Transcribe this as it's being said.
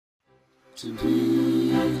To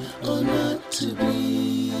be or not to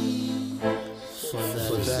be. For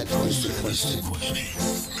that is the question.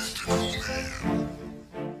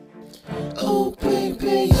 Oh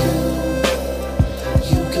baby,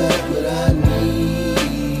 you got what I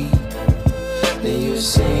need. Now you're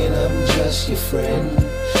saying I'm just your friend.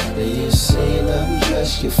 Now you're saying I'm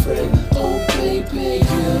just your friend. Oh baby,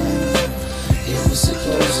 it was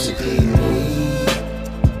supposed to be me.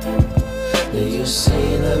 Now you're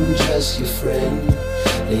saying I'm just your friend.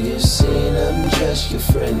 Now you're saying I'm just your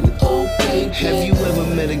friend. Oh baby, have you ever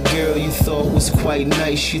met a girl you thought was quite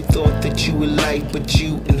nice? You thought that you would like, but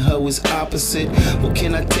you and her was opposite. What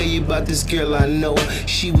can I tell you about this girl I know?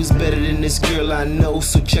 She was better than this girl I know,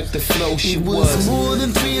 so check the flow. She was more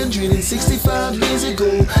than 365 days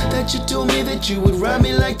ago that you told me that you would ride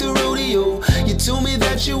me like the rodeo. You told me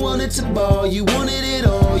that you wanted to ball, you wanted it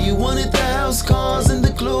all. You wanted the house, cars, and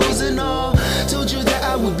the clothes and all. Told you that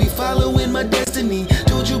I would be following my destiny.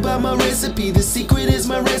 Told you about my recipe, the secret is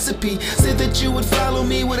my recipe. Said that you would follow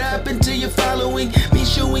me, what happened to your following me?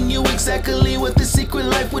 Showing you exactly what the secret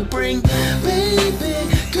life would bring. Baby,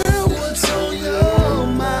 girl, what's on your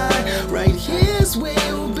mind? Right here's where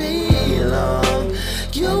you belong.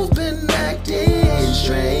 You've been acting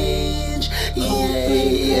strange,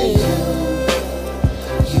 yeah.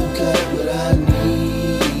 You got what I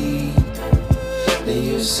need. Now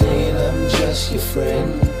you're saying I'm just your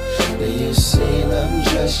friend. Now you're saying I'm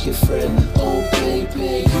just your friend. Oh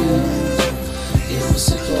baby, it was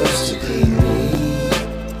supposed to be me.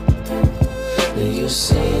 Now you're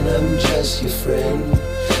saying I'm just your friend.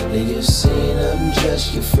 Now you're saying I'm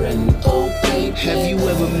just your friend. Oh baby, have you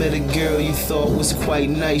ever met a girl you thought was quite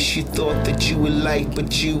nice? You thought that you would like,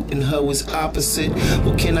 but you and her was opposite.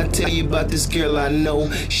 What can I tell you about this girl I know?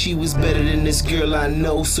 She was better than this girl I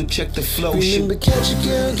know, so check the flow. Remember catch a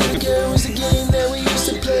girl, get a girl was a game that we used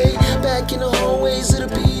to play. Back in the hallways of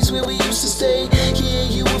the B's where we used to stay. Yeah,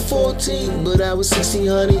 you were 14, but I was 16,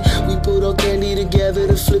 honey. We put our candy together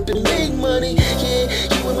to flip and make money. Yeah,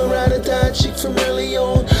 you were my ride or die chick from early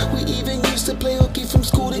on. We even used to play hooky from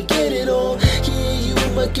school to get it on. Yeah, you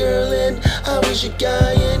were my girl and I was your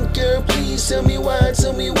guy. And girl, please tell me why,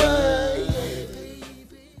 tell me why.